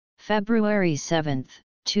February 7,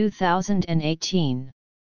 2018.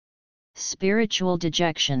 Spiritual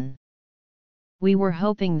dejection. We were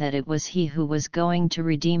hoping that it was he who was going to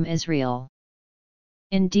redeem Israel.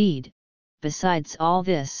 Indeed, besides all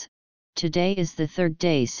this, today is the third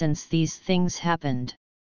day since these things happened.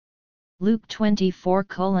 Luke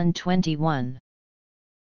 24:21.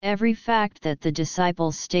 Every fact that the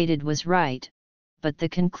disciples stated was right, but the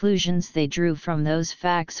conclusions they drew from those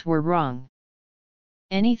facts were wrong.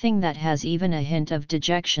 Anything that has even a hint of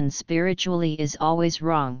dejection spiritually is always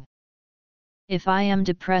wrong. If I am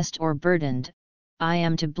depressed or burdened, I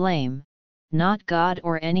am to blame, not God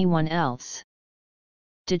or anyone else.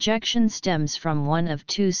 Dejection stems from one of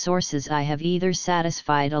two sources: I have either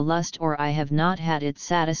satisfied a lust or I have not had it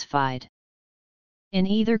satisfied. In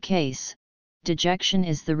either case, dejection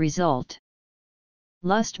is the result.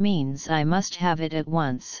 Lust means I must have it at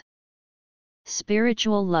once.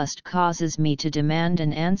 Spiritual lust causes me to demand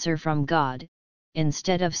an answer from God,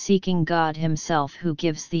 instead of seeking God Himself who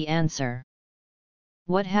gives the answer.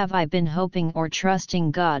 What have I been hoping or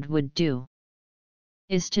trusting God would do?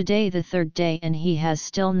 Is today the third day and He has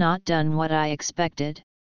still not done what I expected?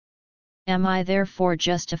 Am I therefore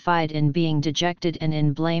justified in being dejected and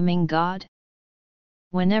in blaming God?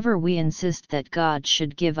 Whenever we insist that God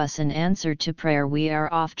should give us an answer to prayer, we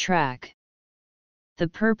are off track. The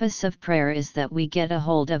purpose of prayer is that we get a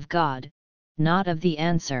hold of God, not of the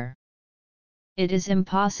answer. It is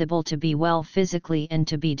impossible to be well physically and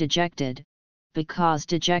to be dejected, because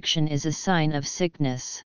dejection is a sign of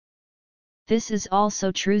sickness. This is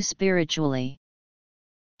also true spiritually.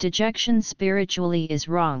 Dejection spiritually is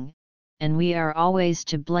wrong, and we are always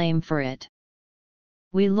to blame for it.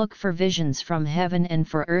 We look for visions from heaven and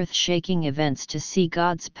for earth-shaking events to see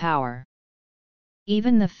God's power.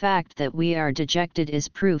 Even the fact that we are dejected is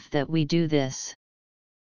proof that we do this.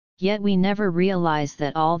 Yet we never realize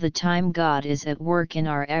that all the time God is at work in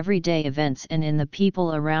our everyday events and in the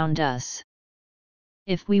people around us.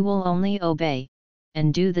 If we will only obey,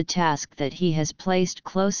 and do the task that He has placed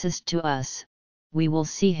closest to us, we will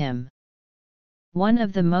see Him. One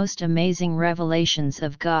of the most amazing revelations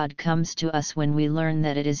of God comes to us when we learn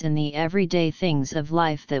that it is in the everyday things of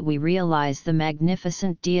life that we realize the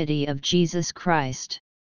magnificent deity of Jesus Christ.